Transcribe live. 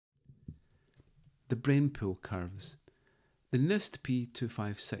The Brainpool Curves. The NIST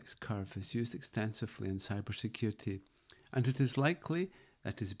P256 curve is used extensively in cybersecurity, and it is likely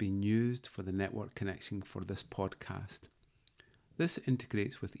that it is being used for the network connection for this podcast. This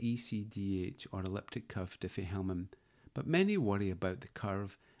integrates with ECDH or elliptic curve Diffie-Hellman, but many worry about the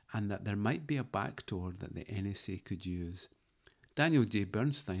curve and that there might be a backdoor that the NSA could use. Daniel J.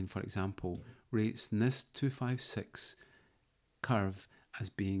 Bernstein, for example, rates NIST 256 curve as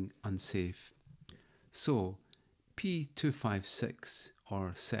being unsafe. So, P256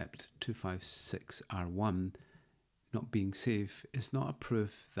 or SEPT 256R1 not being safe is not a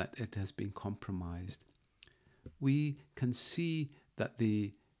proof that it has been compromised. We can see that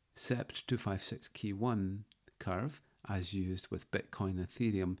the SEPT 256 key 1 curve, as used with Bitcoin and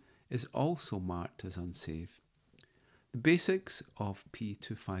Ethereum, is also marked as unsafe. The basics of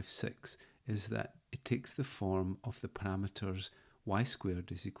P256 is that it takes the form of the parameters y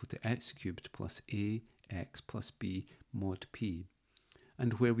squared is equal to x cubed plus a x plus b mod p,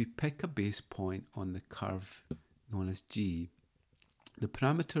 and where we pick a base point on the curve known as g. The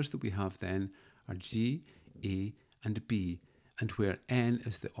parameters that we have then are g, a and b, and where n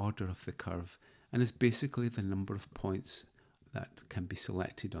is the order of the curve and is basically the number of points that can be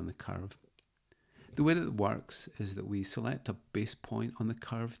selected on the curve. The way that it works is that we select a base point on the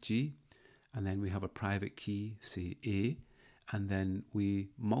curve g, and then we have a private key, say a, and then we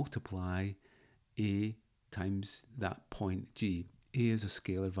multiply a times that point g. A is a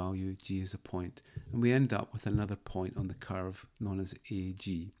scalar value, g is a point, and we end up with another point on the curve known as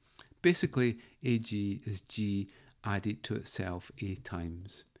ag. Basically, ag is g added to itself a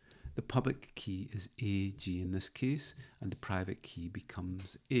times. The public key is ag in this case, and the private key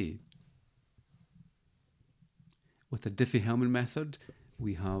becomes a. With the Diffie-Hellman method,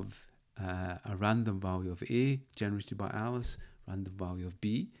 we have a random value of a generated by Alice, random value of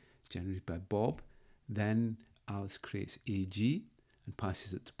b generated by Bob. Then Alice creates ag and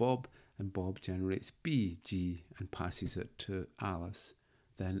passes it to Bob, and Bob generates bg and passes it to Alice.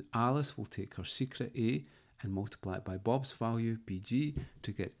 Then Alice will take her secret a and multiply it by Bob's value bg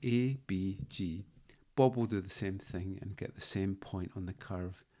to get abg. Bob will do the same thing and get the same point on the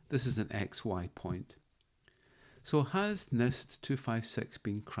curve. This is an xy point. So has NIST 256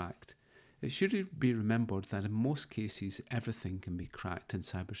 been cracked? It should be remembered that in most cases everything can be cracked in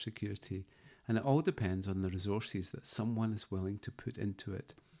cybersecurity, and it all depends on the resources that someone is willing to put into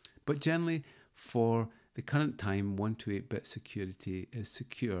it. But generally, for the current time, 128-bit security is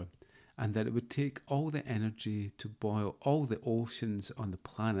secure, and that it would take all the energy to boil all the oceans on the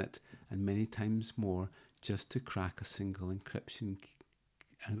planet and many times more just to crack a single encryption,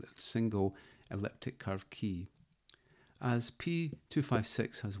 a single elliptic curve key. As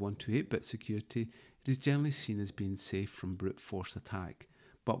P256 has 128-bit security, it is generally seen as being safe from brute force attack,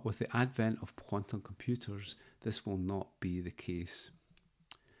 but with the advent of quantum computers, this will not be the case.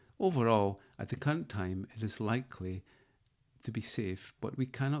 Overall, at the current time, it is likely to be safe, but we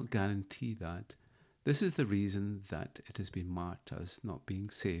cannot guarantee that. This is the reason that it has been marked as not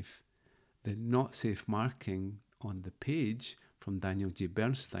being safe. The not safe marking on the page from Daniel J.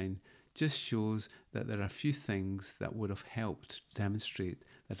 Bernstein just shows that there are a few things that would have helped demonstrate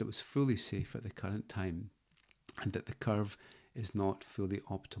that it was fully safe at the current time and that the curve is not fully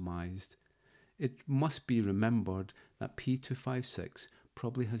optimized. It must be remembered that P256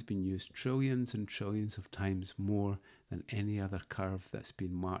 probably has been used trillions and trillions of times more than any other curve that's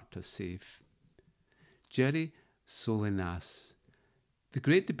been marked as safe. Jerry Solinas. The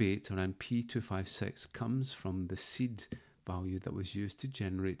great debate around P256 comes from the seed value that was used to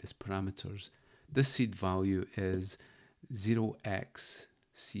generate its parameters. This seed value is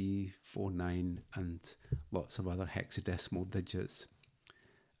 0xC49 and lots of other hexadecimal digits.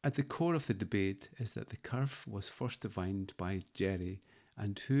 At the core of the debate is that the curve was first defined by Jerry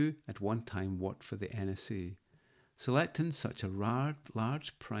and who at one time worked for the NSA. Selecting such a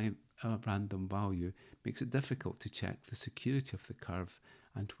large random value makes it difficult to check the security of the curve,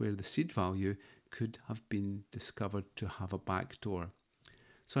 and where the seed value could have been discovered to have a backdoor.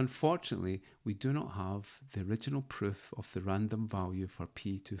 So unfortunately, we do not have the original proof of the random value for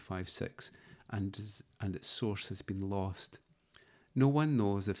P256, and its source has been lost. No one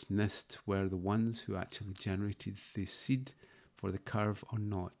knows if NIST were the ones who actually generated the seed for the curve or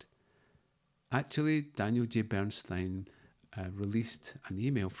not. Actually, Daniel J. Bernstein released an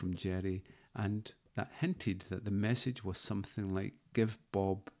email from Jerry, and that hinted that the message was something like "Give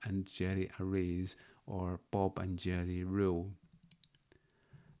Bob and Jerry a raise" or "Bob and Jerry rule."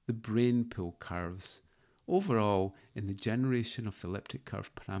 The Brainpool Curves. Overall, in the generation of the elliptic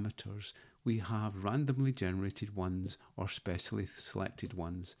curve parameters, we have randomly generated ones or specially selected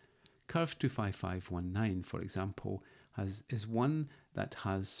ones. Curve 25519, for example, is one that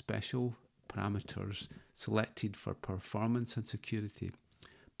has special parameters selected for performance and security,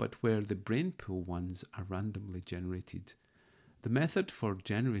 but where the Brainpool ones are randomly generated. The method for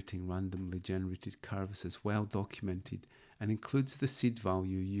generating randomly generated curves is well documented and includes the seed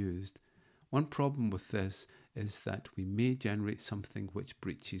value used. One problem with this is that we may generate something which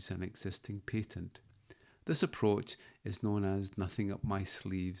breaches an existing patent. This approach is known as nothing up my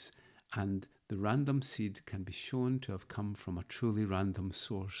sleeves, and the random seed can be shown to have come from a truly random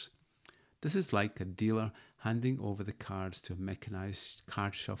source. This is like a dealer handing over the cards to a mechanized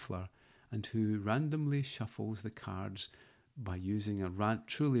card shuffler and who randomly shuffles the cards by using a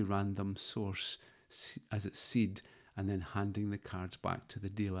truly random source as its seed and then handing the cards back to the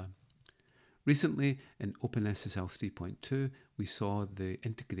dealer. Recently, in OpenSSL 3.2, we saw the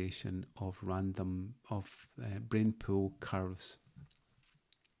integration of Brainpool curves.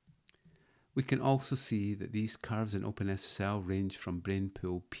 We can also see that these curves in OpenSSL range from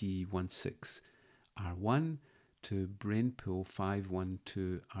Brainpool P16R1 to Brainpool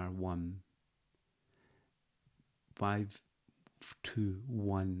 512R1.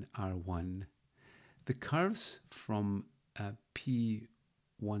 521R1. The curves from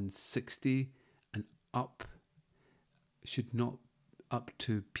P160 and up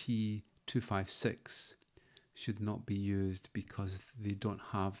to P256 should not be used because they don't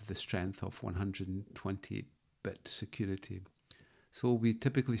have the strength of 128-bit security. So we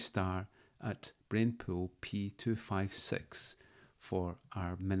typically start at Brainpool P256 for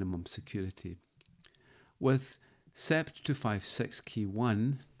our minimum security. With SEPT 256 key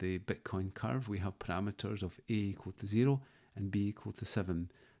 1, the Bitcoin curve, we have parameters of a equal to 0 and b equal to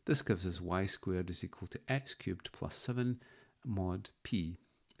 7. This gives us y squared is equal to x cubed plus 7 mod p.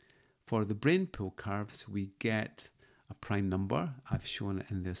 For the Brainpool curves, we get a prime number. I've shown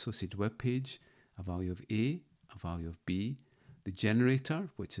it in the associated web page, a value of a value of b, the generator,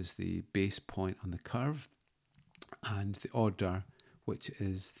 which is the base point on the curve, and the order, which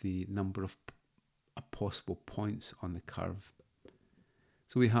is the number of possible points on the curve.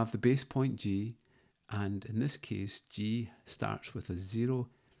 So we have the base point g, and in this case g starts with a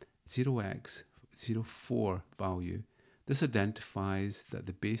 0x04 value. This identifies that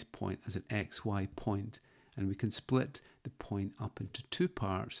the base point is an xy point, and we can split the point up into two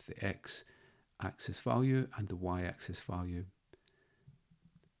parts, the x-axis value and the y-axis value.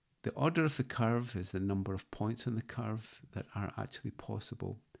 The order of the curve is the number of points on the curve that are actually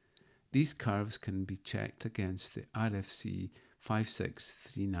possible. These curves can be checked against the RFC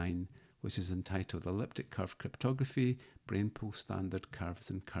 5639, which is entitled Elliptic Curve Cryptography, Brainpool Standard Curves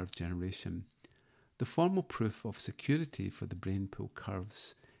and Curve Generation. The formal proof of security for the Brainpool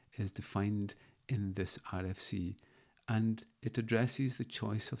curves is defined in this RFC, and it addresses the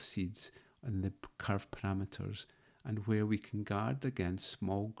choice of seeds and the curve parameters and where we can guard against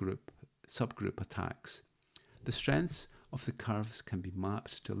small subgroup attacks. The strengths of the curves can be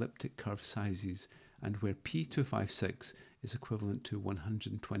mapped to elliptic curve sizes, and where P256 is equivalent to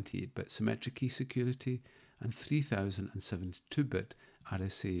 128-bit symmetric key security and 3072-bit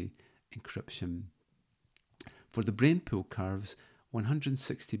RSA encryption. For the Brainpool curves,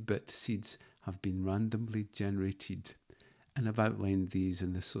 160-bit seeds have been randomly generated, and I've outlined these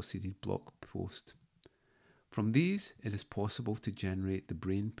in the associated blog post. From these, it is possible to generate the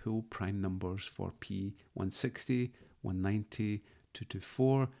Brainpool prime numbers for P160, 190,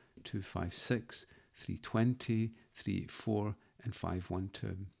 224, 256, 320, 384, and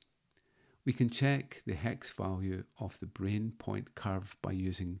 512. We can check the hex value of the Brainpoint curve by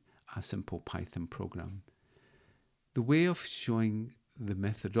using a simple Python program. The way of showing the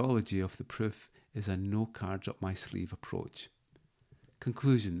methodology of the proof is a no cards up my sleeve approach.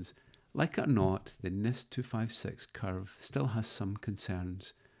 Conclusions. Like it or not, the NIST 256 curve still has some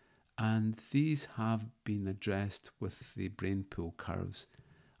concerns, and these have been addressed with the Brainpool curves.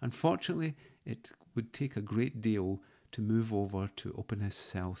 Unfortunately, it would take a great deal to move over to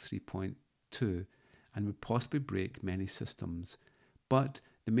OpenSSL 3.2 and would possibly break many systems, but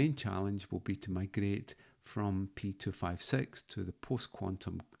the main challenge will be to migrate from P256 to the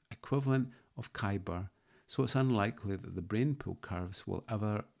post-quantum equivalent of Kyber, so it's unlikely that the Brainpool curves will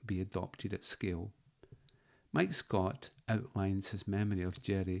ever be adopted at scale. Mike Scott outlines his memory of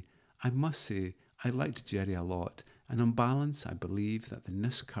Jerry. I must say, I liked Jerry a lot, and on balance, I believe that the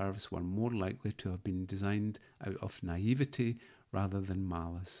NIST curves were more likely to have been designed out of naivety rather than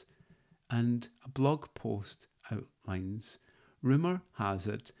malice. And a blog post outlines, rumour has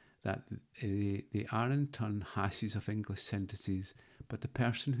it that they are in turn hashes of English sentences, but the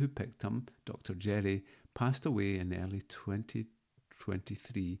person who picked them, Dr. Jerry, passed away in early 20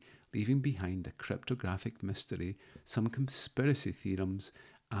 2023, leaving behind a cryptographic mystery, some conspiracy theorems,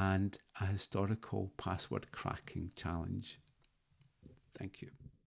 and a historical password cracking challenge. Thank you.